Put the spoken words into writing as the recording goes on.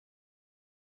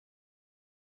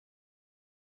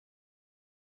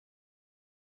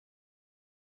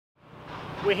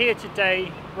We're here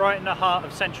today, right in the heart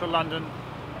of central London,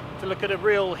 to look at a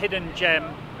real hidden gem,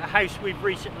 a house we've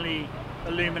recently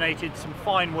illuminated some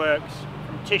fine works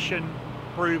from Titian,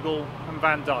 Brueghel and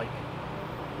Van Dyck.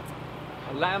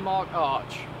 A landmark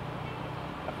arch,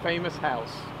 a famous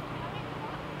house,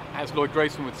 as Lloyd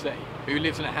Grossman would say, who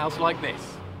lives in a house like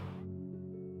this?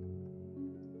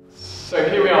 So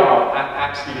here we are at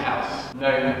Apsley House,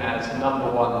 known as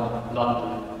 #1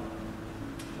 London,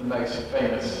 the most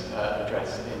famous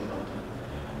address in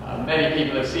London. Many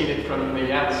people have seen it from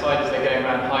the outside as they're going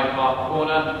around Hyde Park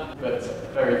Corner, but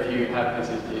very few have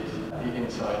visited the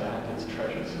inside and its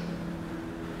treasures.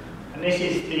 And this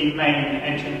is the main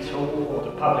entrance hall, or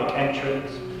the public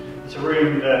entrance. It's a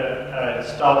room that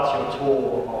starts your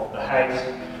tour of the house.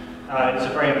 It's a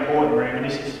very important room, and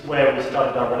this is where we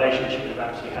started our relationship with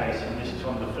Apsley House, and this is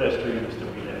one of the first rooms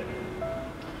that we lived in.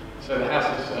 So the house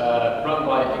is run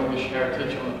by English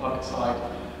Heritage on the public side,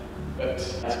 but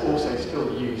it's also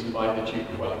still used by the Duke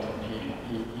of Wellington.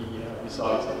 He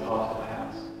resides in part of the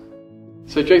house.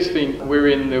 So Josephine, we're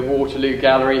in the Waterloo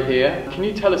Gallery here. Can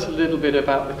you tell us a little bit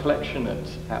about the collection at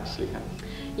Apsley House?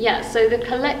 Yeah, so the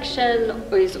collection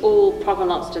is all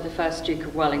provenance to the first Duke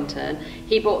of Wellington.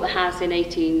 He bought the house in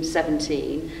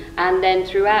 1817, and then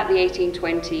throughout the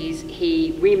 1820s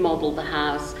he remodelled the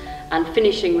house, and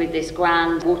finishing with this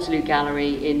grand Waterloo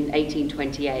Gallery in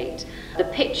 1828. The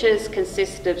pictures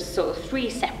consist of sort of three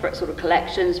separate sort of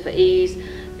collections for ease: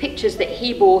 pictures that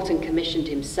he bought and commissioned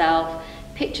himself,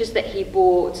 pictures that he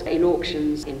bought in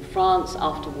auctions in France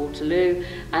after Waterloo,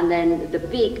 and then the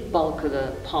big bulk of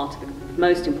the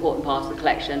most important part of the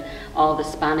collection are the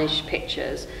Spanish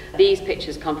pictures. These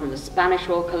pictures come from the Spanish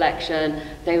Royal Collection.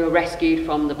 They were rescued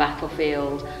from the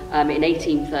battlefield in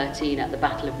 1813 at the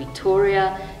Battle of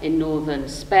Vitoria in northern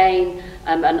Spain.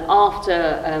 And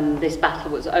after this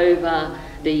battle was over,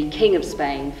 the King of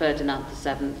Spain, Ferdinand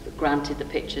VII, granted the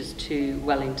pictures to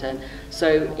Wellington.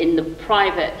 So in the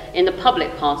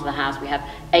public part of the house, we have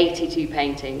 82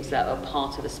 paintings that are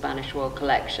part of the Spanish Royal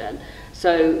Collection.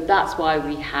 So that's why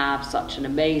we have such an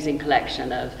amazing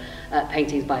collection of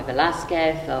paintings by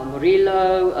Velázquez,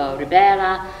 Murillo,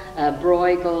 Ribera,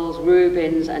 Brueghel,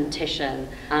 Rubens and Titian.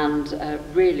 And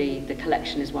really the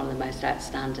collection is one of the most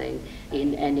outstanding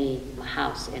in any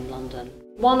house in London.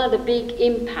 One of the big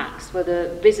impacts for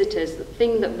the visitors, the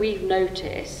thing that we've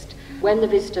noticed when the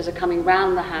visitors are coming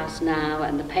round the house now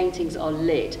and the paintings are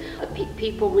lit,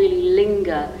 people really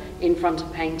linger in front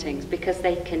of paintings because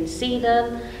they can see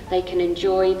them, they can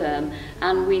enjoy them.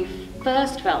 And we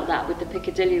first felt that with the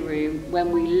Piccadilly room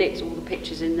when we lit all the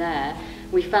pictures in there.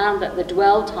 We found that the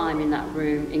dwell time in that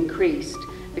room increased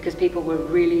because people were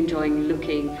really enjoying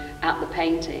looking at the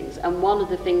paintings. And one of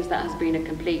the things that has been a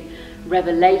complete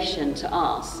revelation to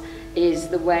us is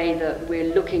the way that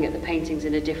we're looking at the paintings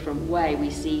in a different way. We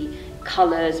see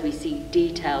colours, we see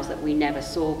details that we never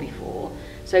saw before.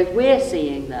 So if we're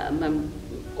seeing them, and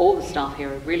all the staff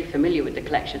here are really familiar with the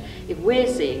collection, if we're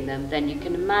seeing them, then you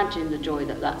can imagine the joy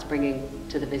that that's bringing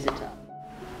to the visitor.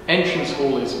 Entrance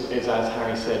hall is, as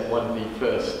Harry said, one of the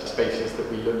first spaces that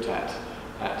we looked at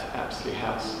Apsley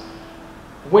House.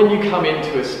 When you come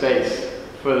into a space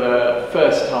for the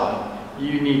first time,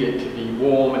 you need it to be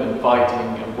warm and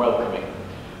inviting and welcoming.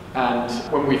 And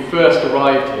when we first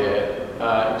arrived here,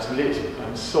 it was lit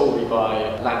solely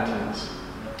by lanterns,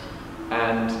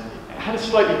 and it had a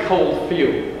slightly cold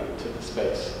feel to the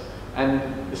space.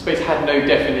 And the space had no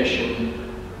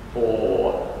definition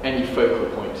or any focal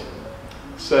point.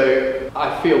 So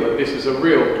I feel that this is a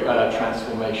real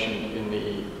transformation in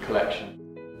the collection.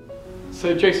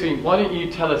 So Josephine, why don't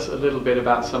you tell us a little bit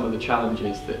about some of the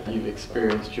challenges that you've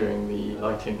experienced during the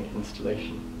lighting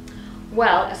installation?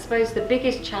 Well, I suppose the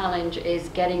biggest challenge is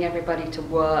getting everybody to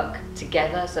work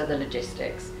together, so the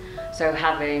logistics. So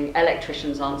having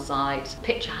electricians on site,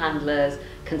 picture handlers,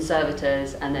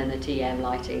 conservators, and then the TM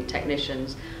lighting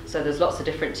technicians. So there's lots of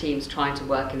different teams trying to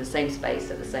work in the same space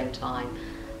at the same time.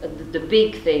 The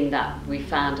big thing that we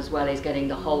found as well is getting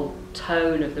the whole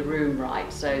tone of the room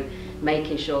right. So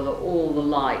making sure that all the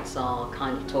lights are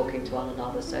kind of talking to one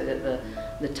another so that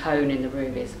the tone in the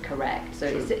room is correct. So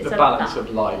it's the balance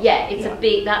of light. Yeah,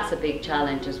 that's a big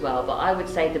challenge as well. But I would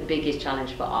say the biggest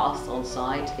challenge for us on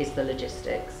site is the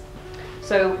logistics.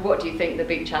 So what do you think the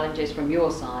big challenge is from your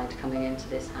side coming into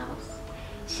this house?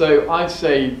 So I'd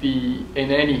say in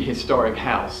any historic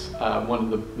house,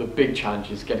 one of the big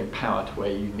challenges is getting power to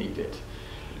where you need it.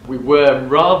 We were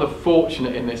rather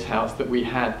fortunate in this house that we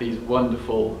had these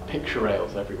wonderful picture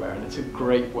rails everywhere, and it's a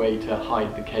great way to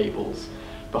hide the cables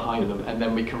behind them, and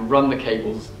then we can run the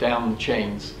cables down the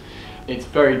chains It's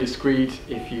very discreet.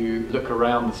 If you look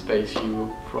around the space, you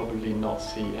will probably not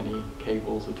see any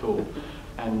cables at all.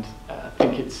 And I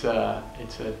think it's a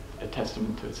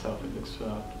testament to itself. It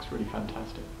looks really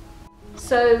fantastic.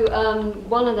 So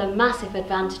one of the massive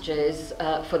advantages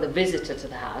for the visitor to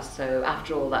the house, so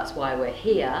after all that's why we're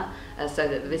here, so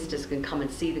that the visitors can come and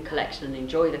see the collection and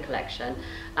enjoy the collection,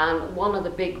 and one of the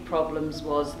big problems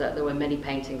was that there were many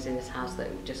paintings in this house that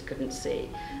we just couldn't see,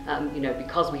 you know,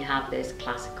 because we have this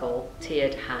classical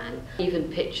tiered hang.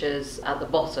 Even pictures at the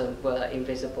bottom were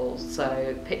invisible,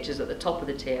 so pictures at the top of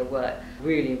the tier were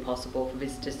really impossible for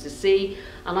visitors to see,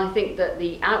 and I think that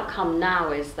the outcome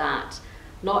now is that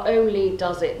not only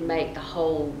does it make the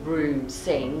whole room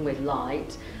sing with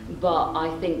light, but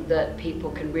I think that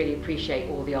people can really appreciate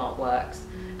all the artworks.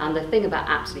 And the thing about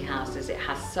Apsley House is it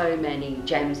has so many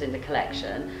gems in the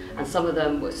collection, and some of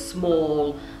them were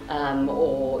small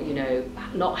or, you know,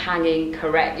 not hanging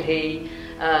correctly,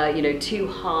 you know, too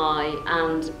high,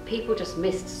 and people just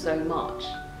missed so much.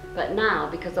 But now,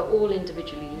 because they're all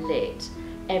individually lit,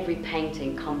 every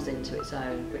painting comes into its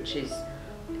own, which is,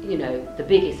 you know, the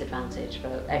biggest advantage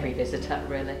for every visitor,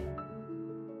 really.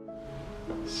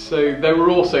 So there were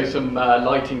also some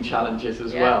lighting challenges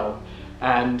as well,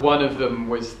 and one of them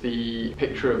was the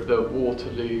picture of the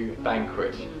Waterloo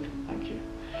banquet. Thank you.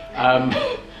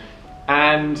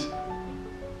 And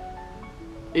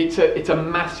it's a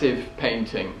massive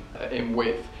painting in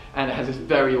width, and it has this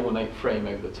very ornate frame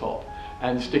over the top,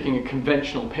 and sticking a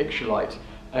conventional picture light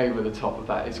over the top of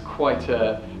that is quite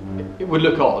it would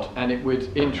look odd, and it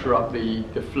would interrupt the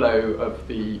flow of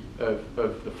the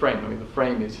frame. I mean, the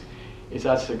frame is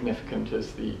as significant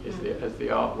as the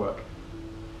artwork,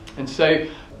 and so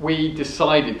we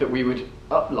decided that we would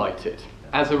uplight it.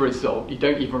 As a result, you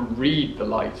don't even read the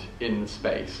light in the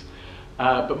space,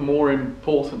 but more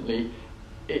importantly,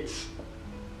 it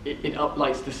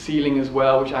uplights the ceiling as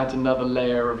well, which adds another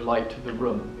layer of light to the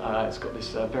room. It's got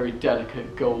this very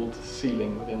delicate gold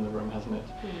ceiling within the room, hasn't it?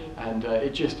 And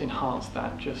it just enhanced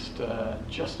that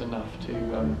just enough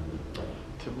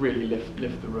to really lift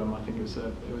the room. I think it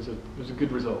was a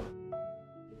good result.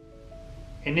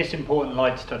 In this important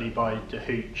light study by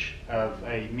Dyck of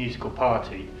a musical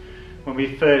party, when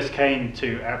we first came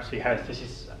to Apsley House,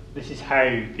 this is how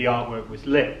the artwork was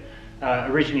lit.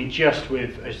 Originally just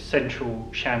with a central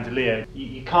chandelier.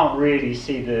 You can't really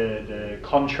see the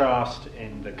contrast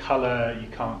in the colour, you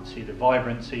can't see the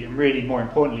vibrancy, and really more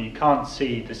importantly you can't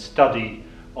see the study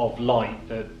of light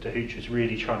that Dyck was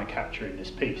really trying to capture in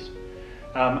this piece.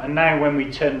 And now when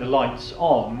we turn the lights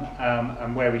on,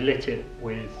 and where we lit it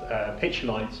with picture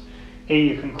lights, here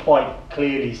you can quite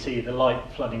clearly see the light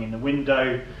flooding in the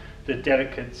window, the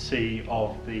delicacy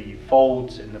of the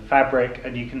folds in the fabric,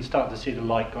 and you can start to see the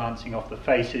light glancing off the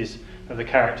faces of the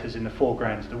characters in the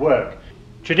foreground of the work.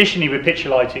 Traditionally with picture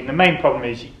lighting, the main problem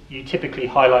is you typically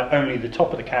highlight only the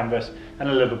top of the canvas and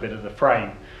a little bit of the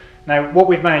frame. Now what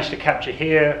we've managed to capture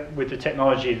here with the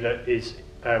technology that is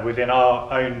within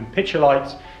our own picture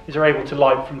lights is we're able to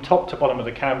light from top to bottom of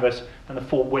the canvas and the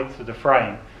full width of the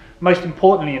frame. Most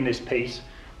importantly in this piece,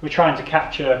 we're trying to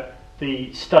capture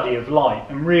the study of light,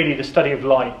 and really the study of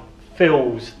light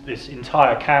fills this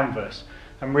entire canvas,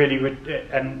 and really,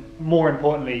 and more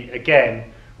importantly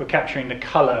again, we're capturing the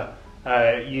colour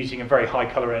using a very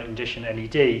high colour rendition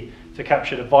LED to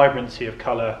capture the vibrancy of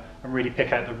colour and really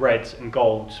pick out the reds and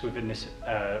golds within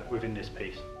this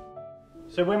piece.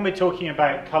 So when we're talking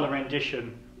about colour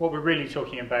rendition, what we're really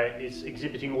talking about is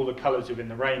exhibiting all the colours within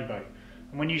the rainbow.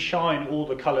 And when you shine all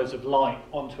the colours of light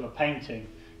onto a painting,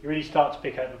 you really start to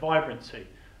pick out the vibrancy.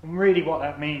 And really what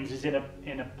that means is in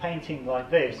a painting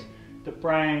like this, the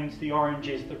browns, the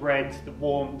oranges, the reds, the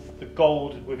warmth, the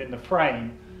gold within the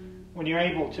frame, when you're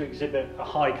able to exhibit a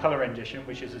high colour rendition,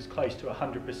 which is as close to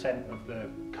 100% of the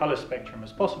colour spectrum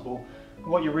as possible,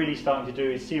 what you're really starting to do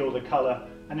is see all the colour,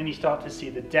 and then you start to see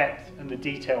the depth and the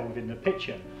detail within the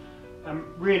picture. And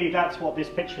really that's what this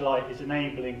picture light is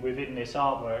enabling within this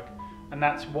artwork. And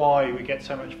that's why we get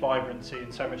so much vibrancy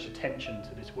and so much attention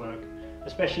to this work,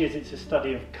 especially as it's a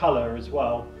study of colour as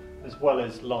well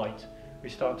as light. We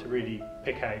start to really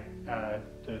pick out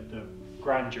the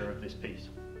grandeur of this piece.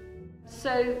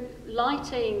 So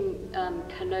lighting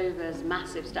Canova's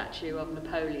massive statue of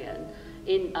Napoleon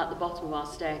at the bottom of our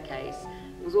staircase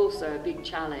was also a big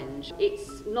challenge.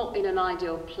 It's not in an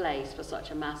ideal place for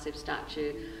such a massive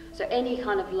statue, so any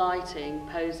kind of lighting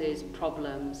poses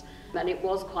problems, and it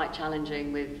was quite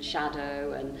challenging with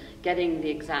shadow and getting the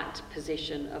exact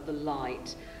position of the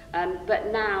light.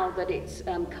 But now that it's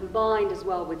combined as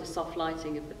well with the soft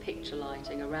lighting of the picture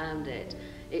lighting around it,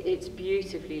 it's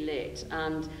beautifully lit,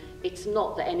 and it's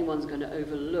not that anyone's going to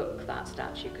overlook that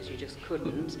statue, because you just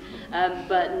couldn't,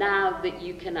 but now that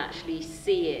you can actually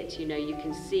see it, you know, you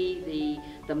can see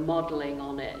the modelling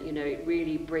on it, you know, it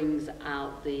really brings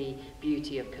out the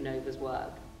beauty of Canova's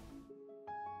work.